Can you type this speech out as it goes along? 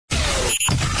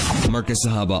Marcus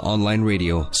Sahaba Online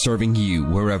Radio, serving you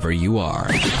wherever you are.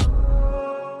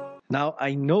 Now,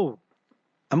 I'm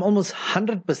almost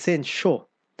 100% sure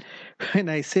when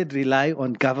I said rely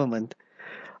on government,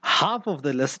 half of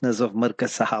the listeners of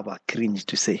Marcus Sahaba cringe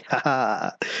to say,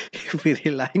 if we're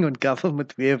relying on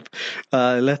government, we have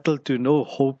little to no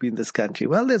hope in this country.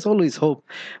 Well, there's always hope,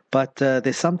 but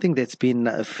there's something that's been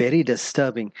very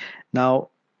disturbing.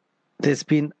 Now, there's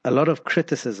been a lot of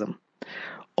criticism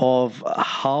of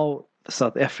how the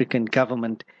South African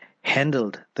government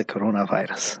handled the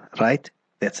coronavirus, right?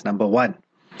 That's number one.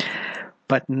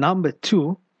 But number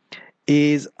two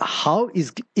is how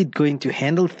is it going to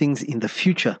handle things in the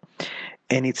future?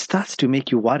 And it starts to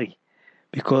make you worry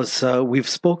because we've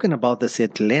spoken about this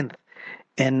at length.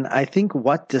 And I think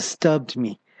what disturbed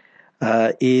me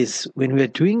is when we were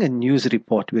doing a news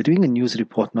report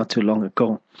not too long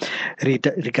ago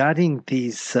regarding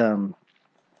these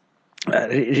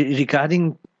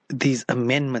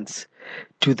amendments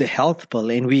to the health bill,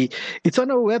 and it's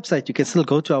on our website. You can still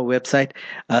go to our website,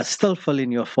 still fill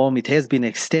in your form. It has been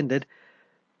extended,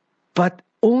 but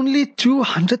only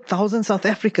 200,000 South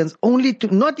Africans,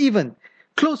 not even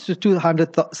close to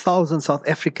 200,000 South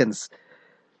Africans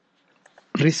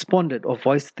responded or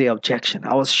voiced their objection.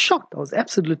 I was shocked. I was a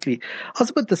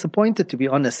bit disappointed, to be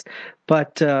honest.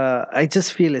 But I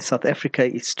just feel as South Africa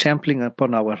is trampling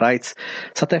upon our rights.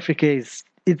 South Africa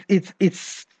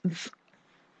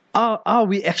are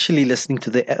we actually listening to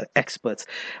the experts?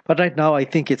 But right now, I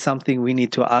think it's something we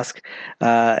need to ask.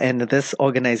 And this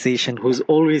organization who's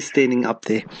always standing up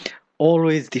there,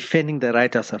 always defending the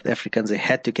rights of South Africans, they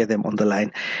had to get them on the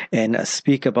line and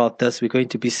speak about this. We're going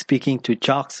to be speaking to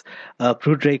Jacques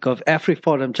Broodryk of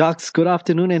Afriforums. Jacques, good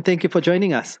afternoon, and thank you for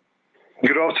joining us.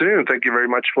 Good afternoon. Thank you very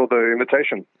much for the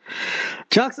invitation.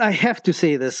 Jacques, I have to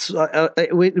say this.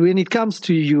 When it comes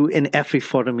to you and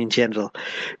Afriforum in general,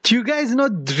 do you guys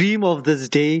not dream of this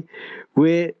day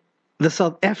where the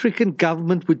South African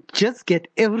government would just get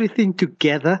everything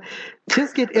together,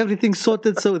 just get everything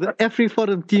sorted so the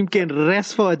Afriforum team can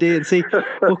rest for a day and say,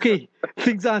 okay,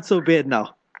 things aren't so bad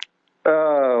now?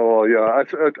 Well, yeah,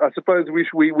 I suppose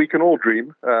we can all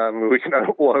dream. We can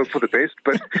all hope for the best,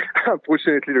 but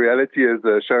unfortunately, the reality has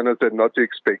shown us that not to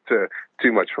expect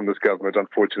too much from this government,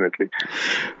 unfortunately.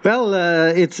 Well,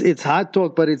 it's hard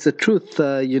talk, but it's the truth,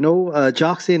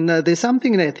 Jacques. And there's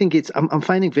something that I think I'm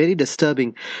finding very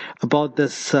disturbing about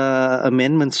this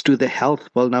amendments to the health.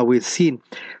 Well, now we've seen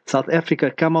South Africa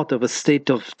come out of a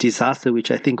state of disaster, which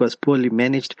I think was poorly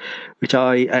managed, which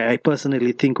I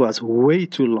personally think was way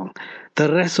too long. The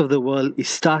rest of the world is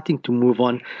starting to move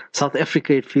on. South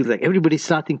Africa, it feels like everybody's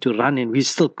starting to run and we're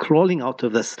still crawling out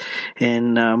of this.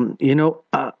 And,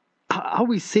 are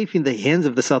we safe in the hands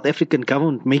of the South African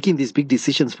government making these big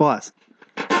decisions for us?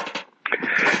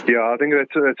 Yeah, I think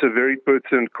that's a very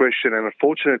pertinent question, and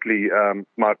unfortunately,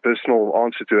 my personal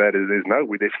answer to that is no,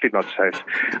 we're definitely not safe.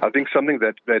 I think something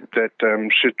that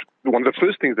should, one of the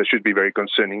first things that should be very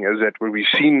concerning is that we've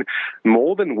seen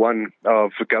more than one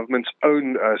of the government's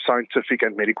own scientific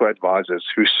and medical advisors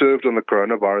who served on the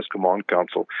Coronavirus Command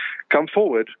Council come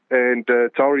forward and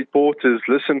tell reporters,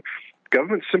 listen,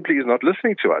 government simply is not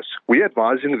listening to us. We're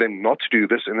advising them not to do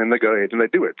this, and then they go ahead and they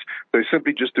do it. They're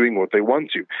simply just doing what they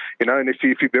want to. And if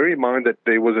you bear in mind that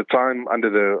there was a time under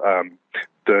the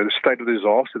state of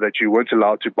disaster that you weren't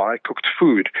allowed to buy cooked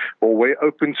food or wear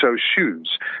open-toe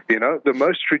shoes, the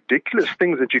most ridiculous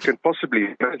things that you can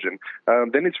possibly imagine,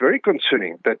 then it's very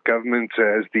concerning that government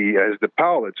has the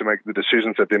power to make the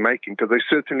decisions that they're making, because they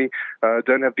certainly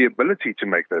don't have the ability to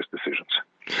make those decisions.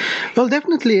 Well,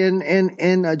 definitely.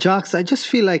 And Jacques, I just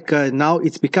feel like now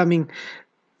it's becoming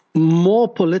more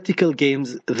political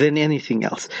games than anything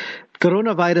else.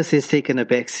 Coronavirus has taken a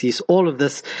backseat. All of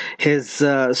this has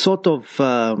sort of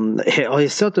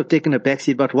taken a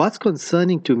backseat. But what's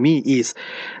concerning to me is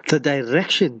the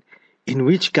direction in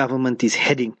which government is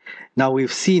heading. Now,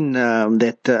 we've seen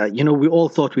that, we all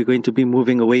thought we were going to be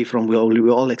moving away from, we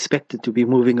were all expected to be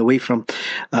moving away from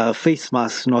face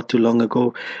masks not too long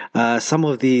ago. Some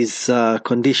of these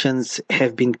conditions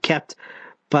have been kept.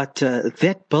 But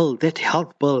that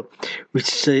health bill,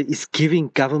 which is giving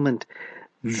government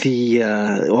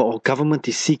government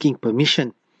is seeking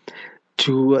permission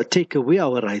to take away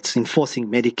our rights,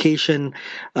 enforcing medication,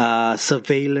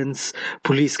 surveillance,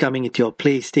 police coming into your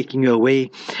place, taking you away.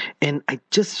 And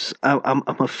I'm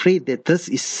afraid that this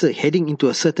is heading into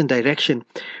a certain direction,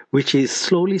 which is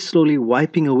slowly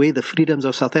wiping away the freedoms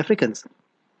of South Africans.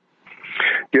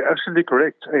 You're absolutely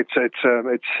correct. It's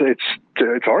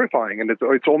horrifying, and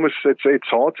it's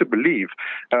hard to believe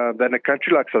that in a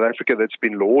country like South Africa that's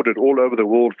been lauded all over the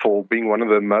world for being one of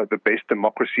the best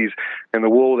democracies in the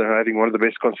world and having one of the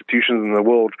best constitutions in the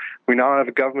world, we now have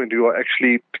a government who are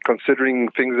actually considering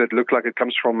things that look like it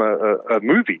comes from a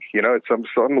movie. It's some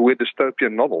weird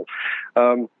dystopian novel.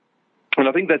 And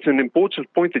I think that's an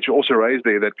important point that you also raised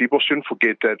there, that people shouldn't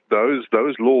forget that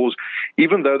those laws,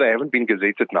 even though they haven't been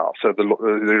gazetted now, so the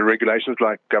regulations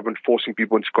like government forcing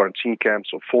people into quarantine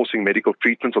camps or forcing medical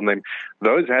treatments on them,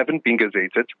 those haven't been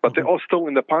gazetted, but they are still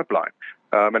in the pipeline.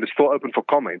 And it's still open for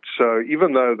comment. So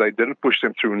even though they didn't push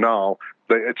them through now,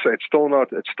 they haven't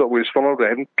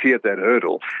cleared that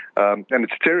hurdle. And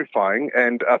it's terrifying.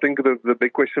 And I think the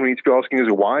big question we need to be asking is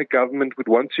why government would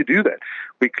want to do that.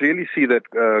 We clearly see that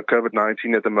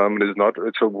COVID-19 at the moment is not,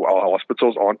 our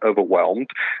hospitals aren't overwhelmed.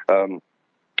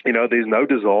 There's no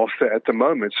disaster at the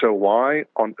moment. So why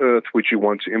on earth would you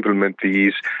want to implement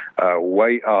these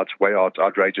way out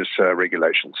outrageous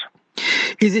regulations?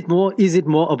 Is it more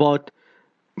about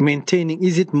maintaining?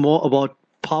 Is it more about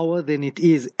power than it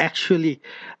is actually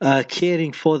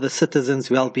caring for the citizens'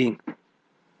 well-being?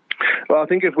 Well, I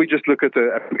think if we just look at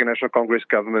the African National Congress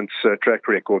government's track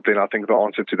record, then I think the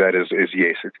answer to that is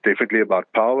yes. It's definitely about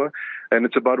power, and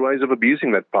it's about ways of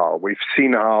abusing that power. We've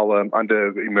seen how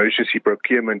under emergency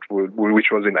procurement,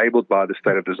 which was enabled by the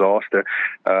state of disaster,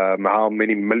 how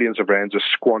many millions of rands are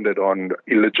squandered on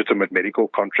illegitimate medical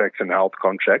contracts and health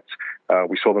contracts.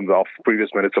 We saw them the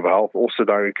previous minutes of health also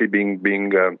directly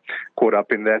being caught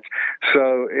up in that.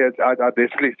 So I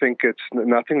definitely think it's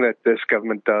nothing that this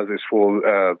government does is for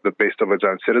the best of its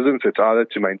own citizens. It's either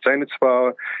to maintain its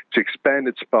power, to expand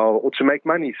its power, or to make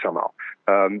money somehow.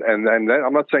 And that,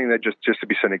 I'm not saying that just to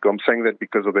be cynical. I'm saying that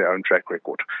because of their own track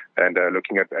record and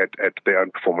looking at their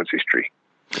own performance history.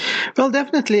 Well,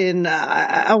 definitely, and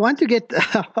I want to get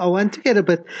a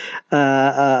bit,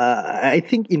 I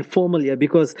think, informal here,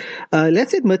 because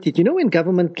let's admit it. When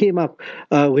government came up,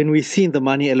 when we seen the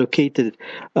money allocated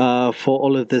for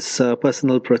all of this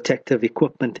personal protective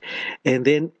equipment, and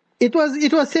then it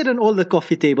was said on all the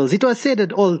coffee tables. It was said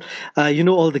at all,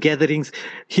 all the gatherings.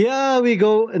 Here we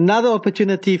go, another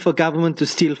opportunity for government to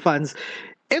steal funds.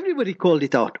 Everybody called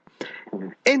it out,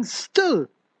 and still.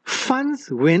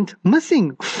 Funds went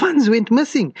missing.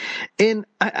 And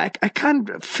I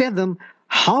can't fathom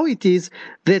how it is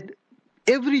that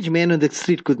average man on the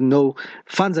street could know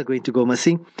funds are going to go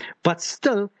missing, but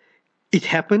still it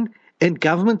happened, and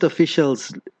government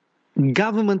officials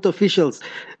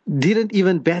didn't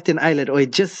even bat an eyelid, or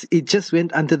it just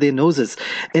went under their noses.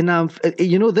 And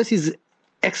this is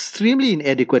extremely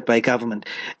inadequate by government.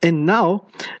 And now,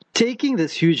 taking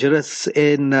this huge risks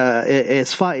in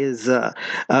as far as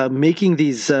making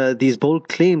these bold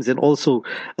claims, and also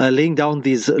laying down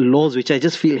these laws, which I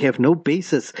just feel have no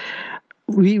basis,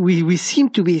 we seem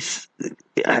to be.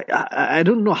 I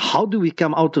don't know, how do we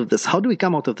come out of this? How do we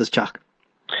come out of this, Jacques?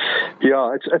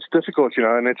 Yeah, it's difficult,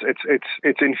 and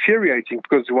it's infuriating,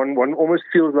 because one almost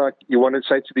feels like you want to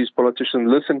say to these politicians,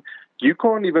 listen, you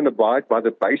can't even abide by the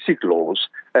basic laws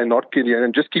and not kill you,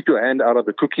 and just keep your hand out of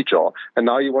the cookie jar. And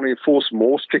now you want to enforce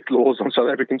more strict laws on South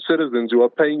African citizens who are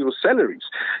paying your salaries.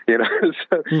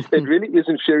 So it really is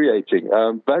infuriating.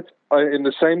 But in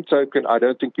the same token, I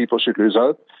don't think people should lose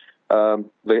hope.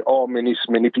 There are many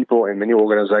people and many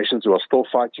organizations who are still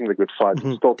fighting the good fight,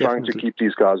 still trying to keep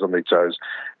these guys on their toes.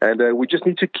 And we just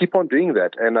need to keep on doing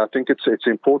that. And I think it's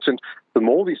important. The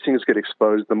more these things get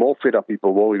exposed, the more fed up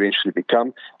people will eventually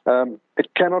become. It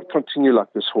cannot continue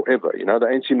like this forever. The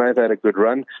ANC may have had a good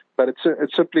run, but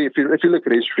it's simply, if you look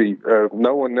at history,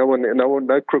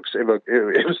 no crooks ever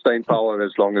stay in power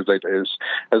as long as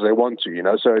they want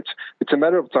to. So it's a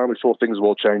matter of time before things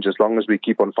will change, as long as we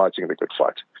keep on fighting the good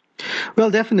fight. Well,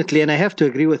 definitely, and I have to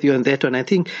agree with you on that one. I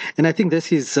think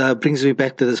this is brings me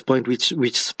back to this point,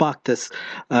 which sparked this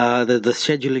the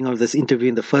scheduling of this interview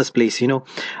in the first place.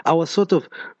 Our sort of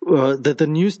the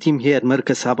news team here at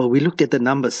Mercus Saba, we looked at the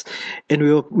numbers, and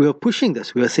we were pushing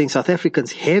this. We were saying, South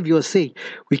Africans, have your say.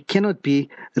 We cannot be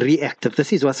reactive.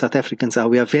 This is what South Africans are.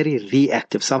 We are very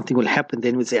reactive. Something will happen,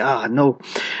 then we say, no.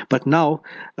 But now,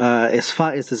 as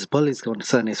far as this bill is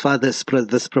concerned, as far as this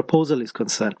proposal is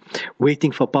concerned,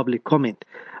 waiting for public comment,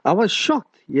 I was shocked.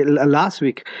 Last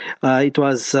week, it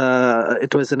was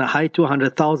in a high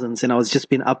 200,000s, and I was just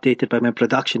being updated by my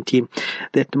production team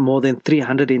that more than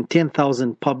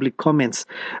 310,000 public comments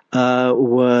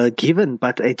were given.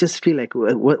 But I just feel like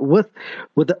with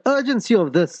the urgency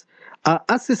of this,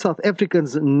 us as South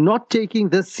Africans not taking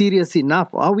this serious enough,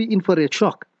 are we in for a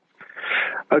shock?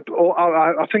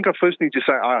 I think I first need to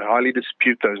say I highly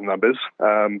dispute those numbers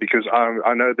because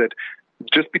I know that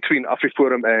just between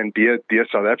Afriforum and Dear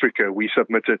South Africa, we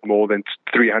submitted more than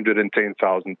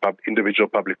 310,000 individual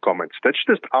public comments. That's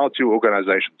just our two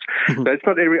organizations. Mm-hmm. That's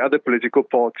not every other political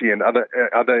party and other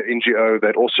NGO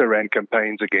that also ran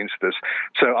campaigns against this.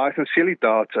 So I sincerely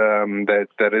doubt that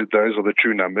those are the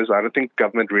true numbers. I don't think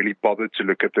government really bothered to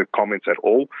look at the comments at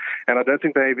all. And I don't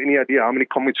think they have any idea how many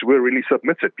comments were really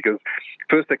submitted, because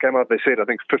first they came out, they said, I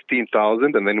think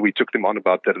 15,000, and then we took them on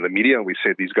about that in the media, and we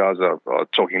said these guys are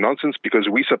talking nonsense, because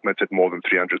we submitted more than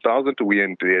 300,000 to we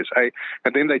and the SA,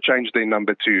 and then they changed their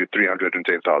number to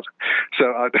 310,000.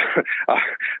 So I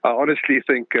honestly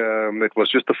think it was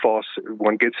just a farce.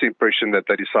 One gets the impression that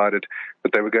they decided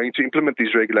that they were going to implement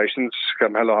these regulations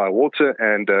come hell or high water,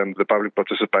 and the public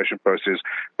participation process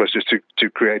was just to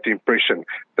create the impression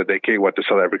that they care what the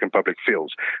South African public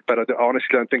feels. But I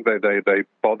honestly don't think they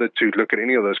bothered to look at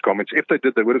any of those comments. If they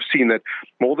did, they would have seen that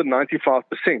more than 95%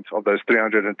 of those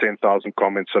 310,000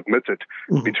 comments submitted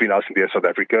between us and the South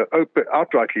Africa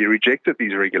outrightly rejected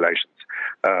these regulations.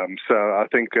 So I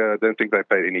don't think they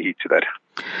paid any heed to that.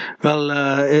 Well,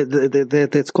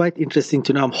 that's quite interesting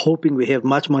to know. I'm hoping we have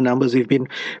much more numbers. We've been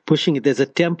pushing it. There's a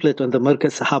template on the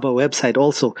Marcus Sahaba website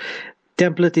also.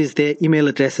 Template is there, email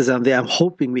addresses are there. I'm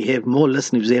hoping we have more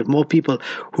listeners, we have more people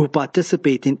who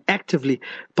actively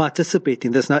participate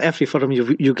in this. Now, Afriforum,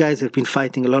 you guys have been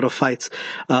fighting a lot of fights,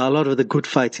 a lot of the good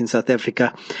fights in South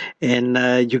Africa. And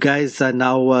you guys are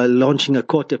now launching a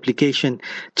court application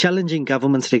challenging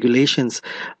government's regulations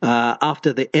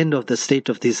after the end of the state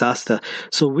of disaster.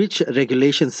 So which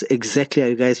regulations exactly are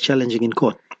you guys challenging in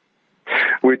court?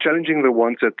 We're challenging the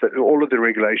ones all of the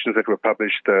regulations that were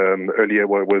published earlier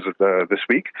this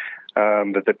week,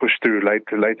 that they pushed through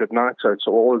late at night. So it's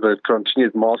all the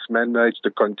continued mask mandates,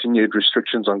 the continued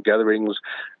restrictions on gatherings,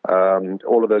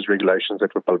 all of those regulations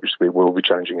that were published, we will be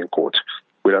challenging in court.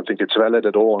 We don't think it's valid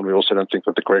at all, and we also don't think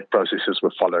that the correct processes were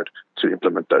followed to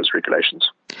implement those regulations.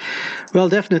 Well,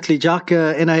 definitely, Jacques,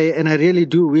 and I really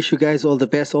do wish you guys all the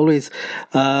best. Always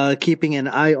keeping an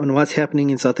eye on what's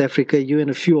happening in South Africa. You and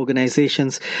a few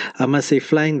organizations, I must say,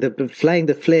 flying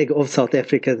the flag of South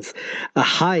Africans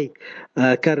high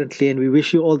currently, and we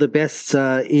wish you all the best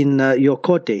in your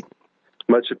court date.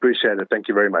 Much appreciated. Thank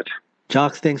you very much.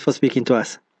 Jacques, thanks for speaking to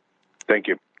us. Thank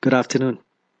you. Good afternoon.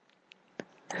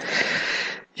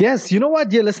 Yes, you know what,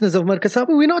 dear listeners of Marcus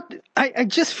Sahaba, I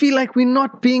just feel like we're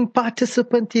not being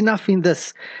participant enough in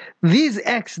this. These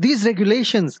acts, these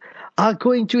regulations are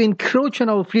going to encroach on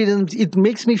our freedoms. It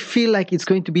makes me feel like it's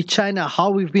going to be China,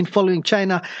 how we've been following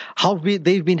China, how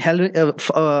they've been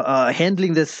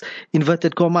handling this,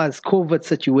 inverted commas, COVID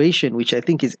situation, which I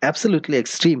think is absolutely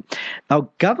extreme. Now,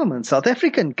 South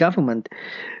African government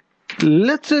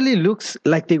literally looks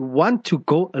like they want to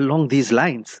go along these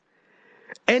lines.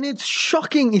 And it's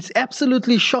shocking. It's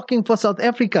absolutely shocking for South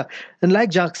Africa. And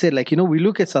like Jacques said, we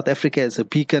look at South Africa as a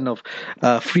beacon of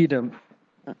freedom,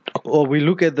 or we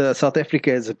look at South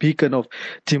Africa as a beacon of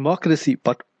democracy.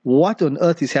 But what on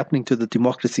earth is happening to the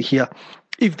democracy here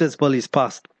if this bill is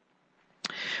passed?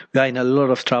 We are in a lot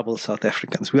of trouble, South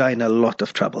Africans. We are in a lot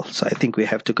of trouble. So I think we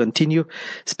have to continue.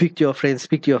 Speak to your friends,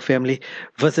 speak to your family.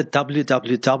 Visit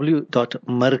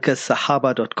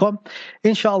www.marcussahaba.com.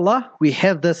 Inshallah, we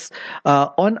have this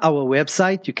on our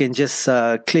website. You can just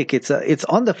click. It's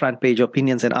on the front page,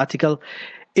 opinions and article.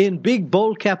 In big,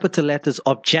 bold capital letters,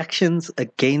 objections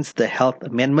against the health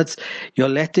amendments. Your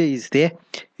letter is there.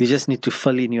 You just need to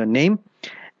fill in your name.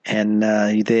 And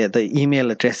the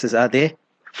email addresses are there.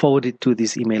 Forward it to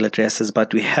these email addresses,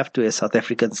 but we have to, as South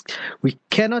Africans, we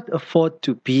cannot afford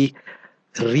to be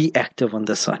reactive on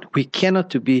this one. We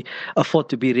cannot afford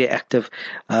to be reactive.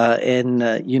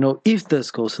 If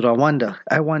this goes through, I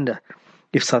wonder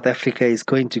if South Africa is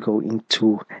going to go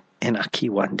into anarchy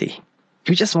one day.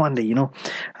 You just wonder,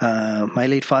 my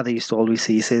late father used to always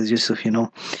say, he says, Yusuf,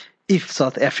 if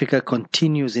South Africa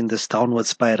continues in this downward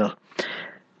spiral,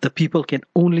 the people can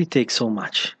only take so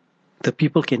much. The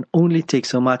people can only take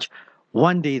so much.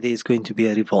 One day there is going to be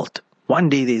a revolt. But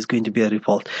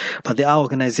there are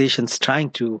organizations trying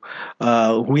to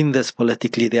win this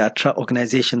politically. There are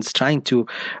organizations trying to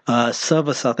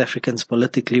serve South Africans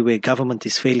politically where government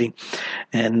is failing.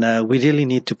 And we really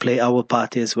need to play our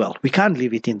part as well. We can't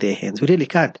leave it in their hands. We really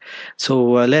can't.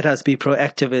 So let us be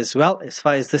proactive as well. As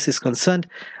far as this is concerned,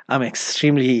 I'm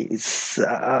extremely,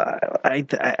 I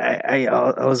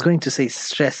was going to say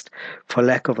stressed for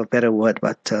lack of a better word,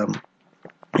 but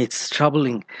it's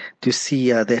troubling to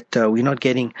see that we're not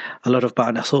getting a lot of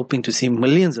partners, hoping to see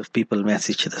millions of people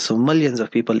message this. So millions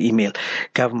of people email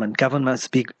government. Government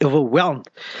must be overwhelmed.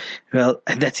 Well,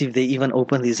 and that's if they even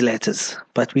open these letters.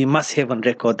 But we must have on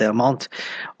record the amount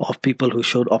of people who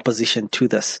showed opposition to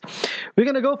this. We're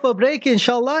going to go for a break,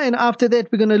 inshallah. And after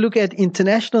that, we're going to look at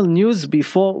international news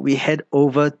before we head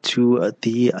over to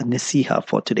the Nasiha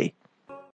for today.